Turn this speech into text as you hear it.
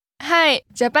はい、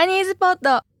ジャパニーズポッ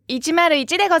ド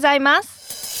101でございま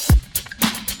す。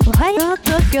おはよう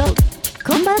東京、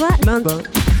こんばんはモンゴル、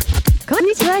こん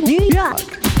にちはニューヨーク。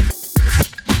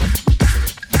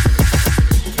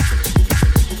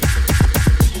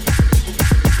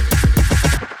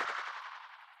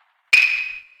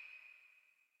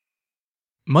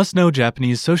Must Know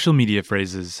Japanese Social Media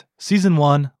Phrases, Season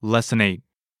 1, Lesson 8.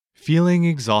 Feeling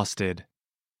Exhausted.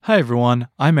 Hi everyone,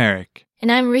 I'm Eric.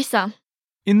 And I'm Risa.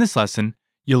 In this lesson,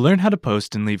 you'll learn how to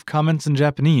post and leave comments in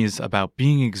Japanese about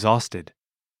being exhausted.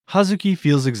 Hazuki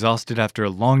feels exhausted after a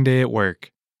long day at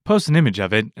work. Posts an image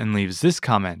of it and leaves this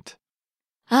comment.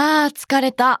 疲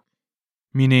れた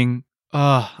Meaning,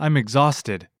 I'm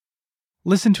exhausted.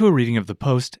 Listen to a reading of the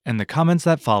post and the comments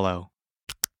that follow.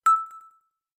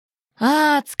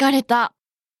 疲れた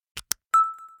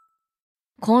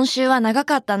今週は長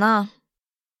かったな。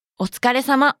お疲れ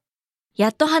様。や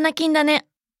っと花金だね。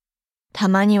た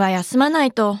まには休まな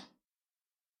いと。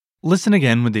Listen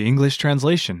again with the English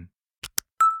translation.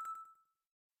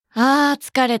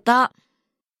 疲れた。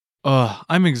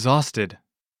I'm exhausted.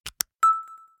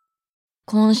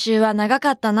 今週は長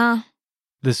かったな。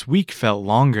This week felt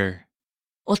longer.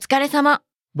 お疲れ様。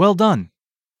Well done.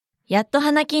 やっと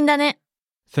花金だね。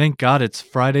Thank God it's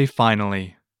Friday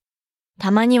finally.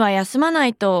 たまには休まな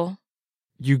いと。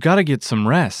You gotta get some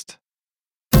rest.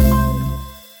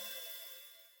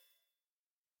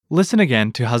 Listen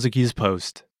again to Hazuki's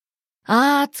post.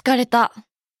 疲れた。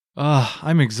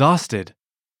I'm exhausted.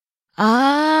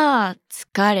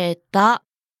 疲れた。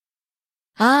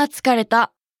疲れ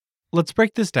た。Let's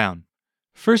break this down.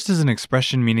 First is an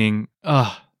expression meaning,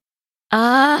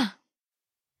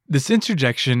 This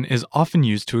interjection is often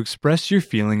used to express your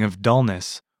feeling of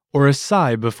dullness or a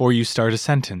sigh before you start a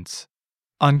sentence.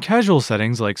 On casual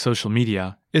settings like social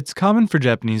media, it's common for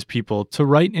Japanese people to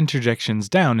write interjections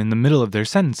down in the middle of their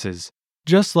sentences,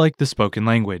 just like the spoken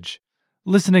language.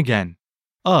 Listen again.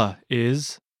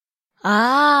 Is.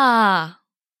 Then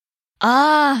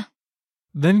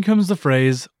comes the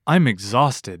phrase, I'm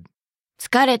exhausted.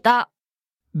 疲れた。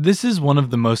This is one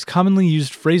of the most commonly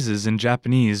used phrases in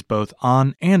Japanese both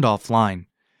on and offline.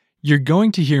 You're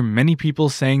going to hear many people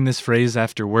saying this phrase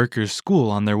after work or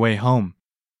school on their way home.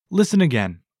 Listen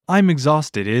again. I'm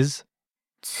exhausted is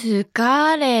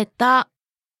疲れた。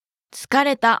疲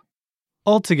れた。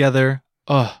 altogether,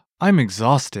 I'm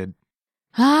exhausted.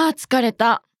 疲れ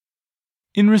た。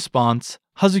 In response,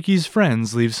 Hazuki's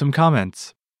friends leave some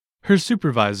comments. Her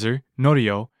supervisor,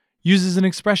 Norio, uses an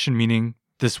expression meaning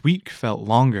this week felt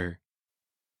longer.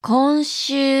 今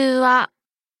週は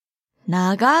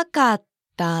長かっ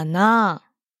たな。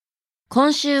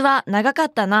今週は長か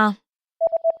ったな。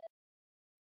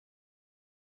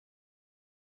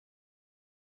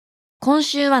今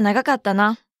週は長かった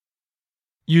な。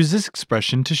 Use this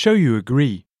expression to show you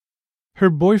agree. Her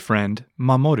boyfriend,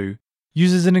 Mamoru,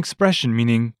 uses an expression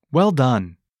meaning well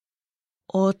done.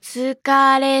 お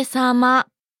疲れ様。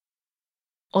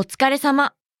お疲れ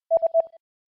様。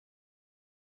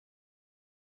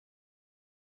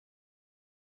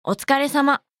お疲れ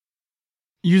様。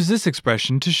 Use this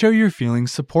expression to show you're feeling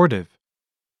supportive.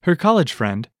 Her college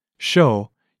friend,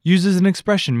 Sho, uses an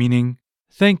expression meaning,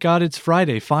 thank God it's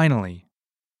Friday finally.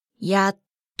 やっ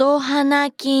と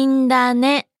花金だ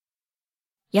ね。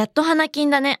やっと花金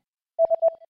だね。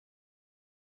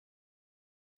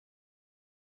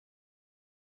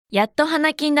やっと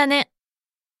花金だね。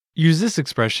 Use this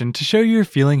expression to show you're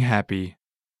feeling happy.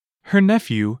 Her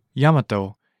nephew,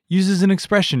 Yamato, uses an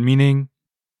expression meaning,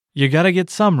 you gotta get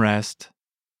some rest.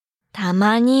 た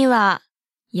まには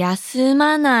休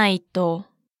まないと。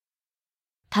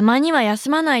たまには休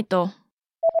まないと。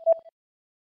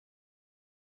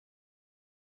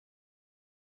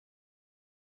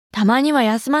たまには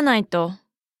休まないと。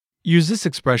 Use this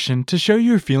expression to show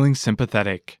you're feeling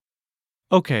sympathetic.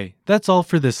 Okay, that's all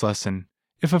for this lesson.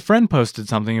 If a friend posted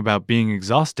something about being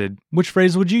exhausted, which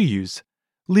phrase would you use?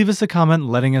 Leave us a comment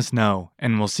letting us know,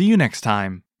 and we'll see you next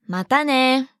time. また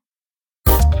ね。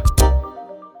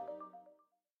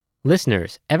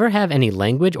Listeners, ever have any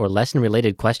language or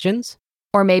lesson-related questions?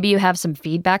 Or maybe you have some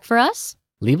feedback for us?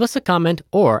 Leave us a comment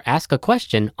or ask a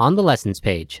question on the lessons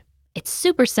page. It's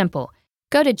super simple.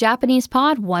 Go to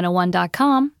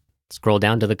JapanesePod101.com. Scroll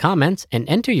down to the comments and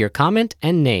enter your comment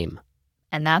and name.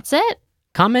 And that's it.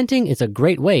 Commenting is a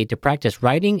great way to practice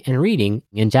writing and reading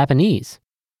in Japanese.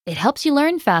 It helps you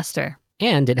learn faster.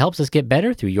 And it helps us get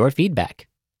better through your feedback.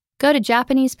 Go to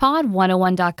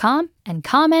JapanesePod101.com and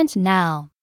comment now.